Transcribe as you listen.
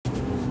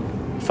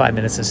5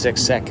 minutes and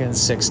 6 seconds,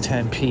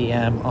 6:10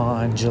 p.m.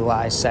 on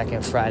July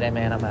 2nd, Friday,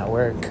 man. I'm at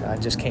work. I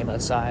just came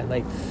outside,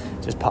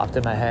 just popped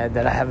in my head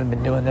that I haven't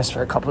been doing this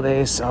for a couple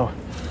days, so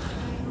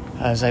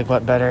I was like,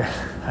 what better?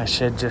 I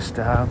should just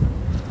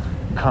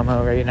come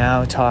out right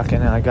now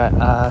talking. I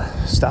got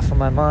stuff on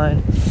my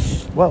mind.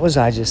 What was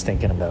I just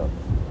thinking about?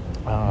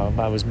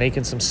 I was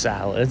making some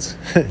salads.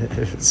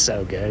 It's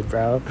so good,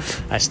 bro.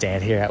 I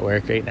stand here at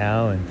work right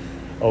now, and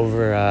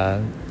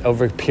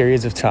over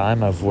periods of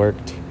time, I've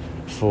worked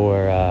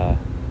for,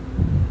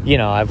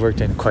 I've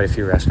worked in quite a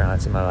few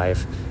restaurants in my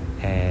life,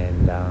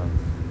 and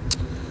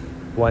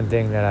one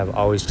thing that I've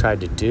always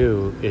tried to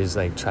do is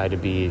I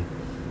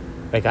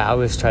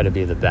always try to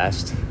be the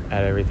best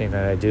at everything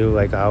that I do.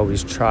 I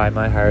always try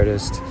my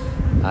hardest.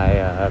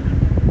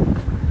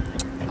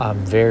 I'm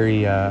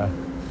very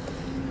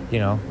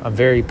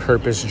very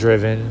purpose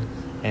driven,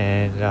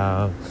 and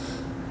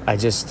I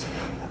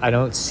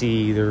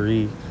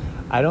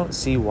don't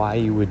see why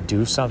you would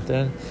do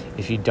something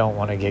if you don't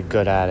want to get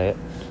good at it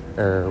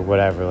or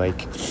whatever.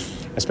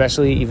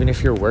 Especially even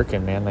if you're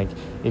working, man.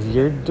 If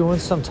you're doing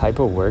some type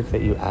of work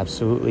that you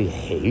absolutely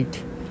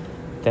hate,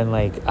 then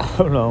I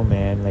don't know,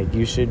 man.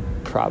 You should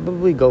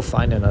probably go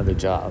find another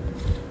job,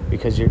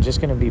 because you're just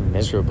gonna be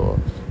miserable,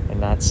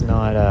 and that's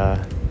not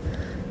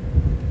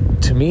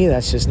to me,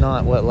 that's just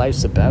not what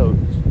life's about.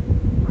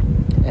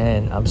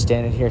 And I'm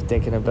standing here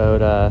thinking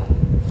about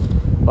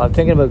I'm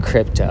thinking about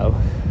crypto.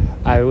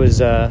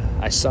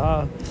 I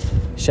saw,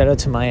 shout out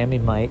to Miami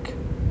Mike.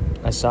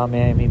 I saw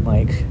Miami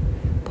Mike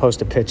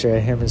post a picture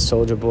of him and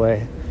Soulja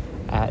Boy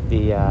at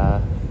the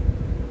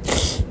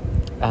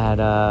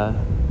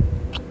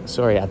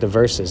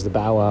Versus, the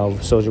Bow Wow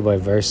Soulja Boy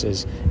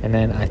Versus. And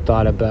then I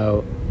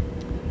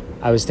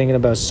was thinking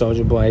about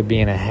Soulja Boy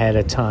being ahead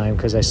of time,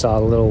 because I saw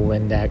a little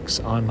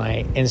Windex on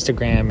my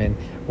Instagram, and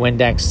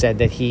Windex said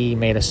that he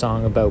made a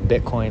song about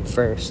Bitcoin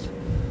first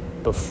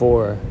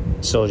before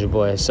Soulja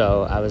Boy.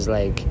 So I was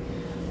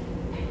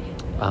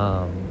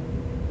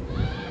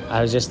I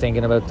was just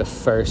thinking about the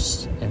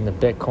first and the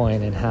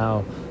Bitcoin, and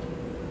how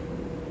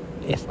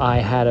if I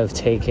had have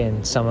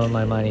taken some of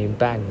my money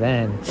back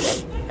then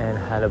and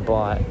had have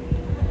bought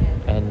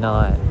and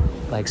not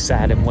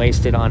sat and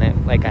wasted on it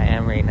like I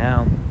am right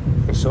now,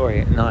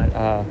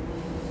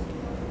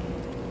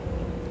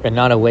 and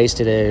not have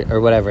wasted it or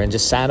whatever, and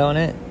just sat on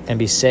it and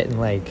be sitting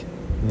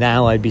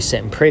now I'd be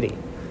sitting pretty.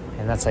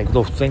 And that's the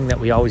thing that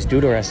we always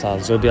do to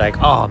ourselves. We'll be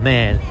oh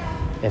man,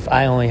 if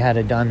I only had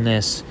have done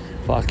this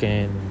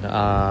fucking if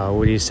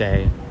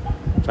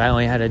I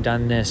only had have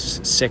done this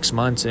 6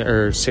 months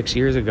or 6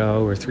 years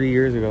ago or 3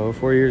 years ago,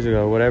 4 years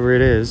ago, whatever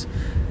it is,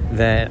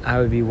 then I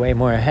would be way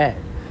more ahead.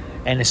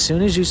 And as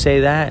soon as you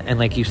say that,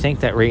 and you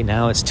think that right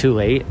now it's too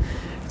late,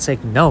 it's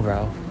no,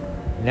 bro.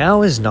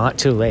 Now is not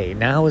too late.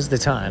 Now is the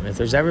time. If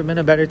there's ever been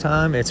a better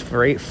time, it's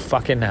right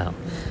fucking now.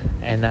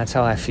 And that's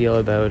how I feel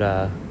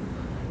about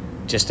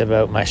just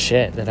about my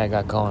shit that I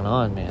got going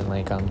on, man.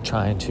 I'm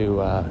trying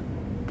to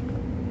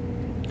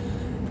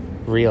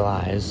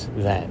realize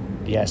that,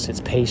 yes,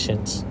 it's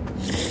patience.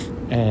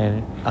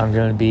 And I'm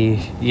going to be,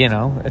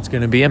 it's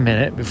going to be a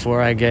minute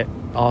before I get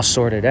all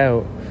sorted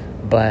out.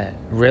 But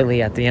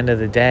really, at the end of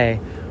the day,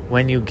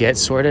 when you get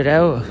sorted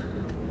out,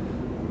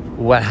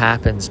 what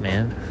happens,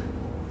 man?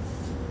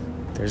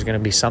 There's going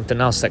to be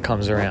something else that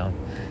comes around.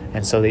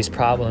 And so these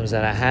problems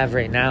that I have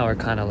right now are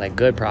kind of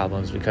good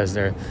problems, because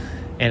they're,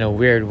 in a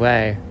weird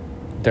way,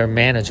 they're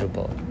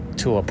manageable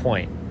to a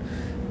point.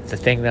 The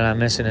thing that I'm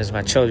missing is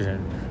my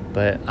children,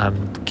 but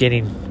I'm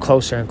getting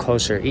closer and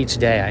closer each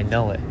day. I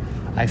know it.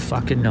 I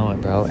fucking know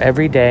it, bro.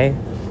 Every day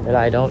that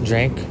I don't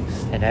drink,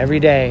 and every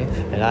day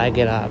that I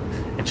get up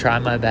and try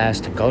my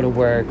best to go to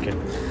work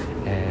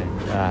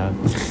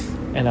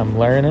and I'm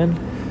learning,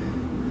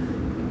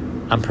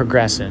 I'm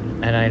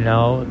progressing, and I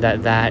know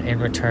that in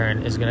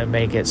return is going to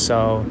make it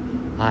so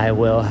I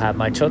will have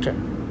my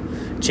children.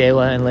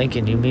 Jayla and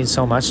Lincoln, you mean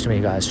so much to me,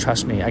 guys.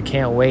 Trust me, I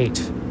can't wait.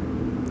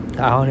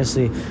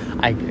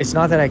 It's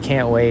not that I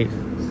can't wait.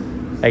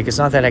 It's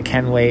not that I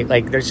can wait.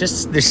 There's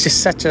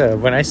just such a,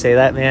 when I say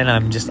that, man,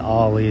 I'm just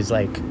always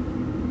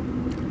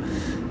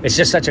it's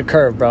just such a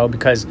curve, bro,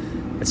 because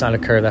it's not a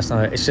curve.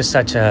 It's just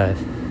such a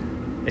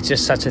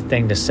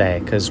thing to say.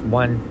 Because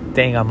one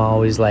thing I'm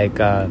always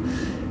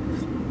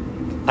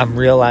I'm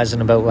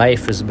realizing about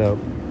life is about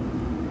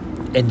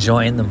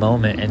enjoying the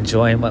moment,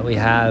 enjoying what we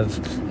have,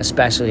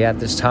 especially at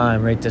this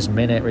time, right this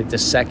minute, right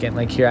this second.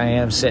 Here I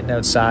am sitting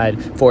outside,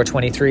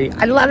 4:23.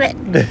 I love it.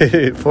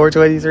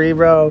 4:23,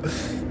 bro.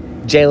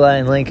 Jayla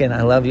and Lincoln,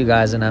 I love you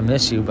guys, and I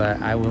miss you,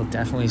 but I will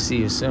definitely see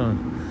you soon.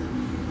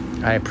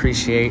 I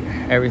appreciate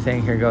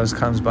everything. Here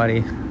comes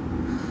buddy.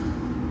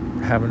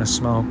 Having a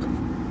smoke.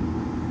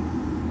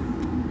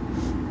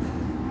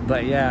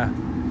 But yeah.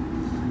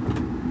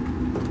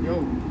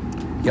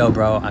 Yo,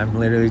 bro, I'm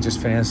literally just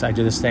finished. I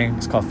do this thing.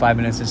 It's called 5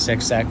 minutes and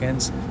 6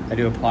 seconds. I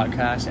do a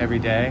podcast every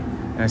day,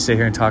 and I sit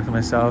here and talk to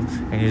myself,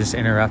 and you just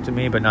interrupted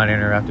me, but not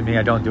interrupted me.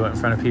 I don't do it in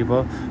front of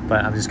people,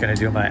 but I'm just going to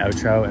do my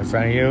outro in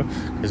front of you,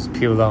 because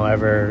people don't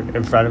ever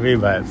in front of me.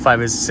 But 5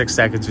 minutes and 6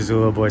 seconds was a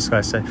little boy, so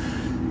I said,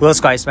 Will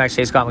Sky Smack,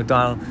 Chase Scott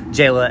McDonald,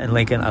 Jayla, and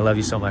Lincoln. I love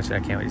you so much, and I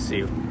can't wait to see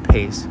you.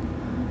 Peace.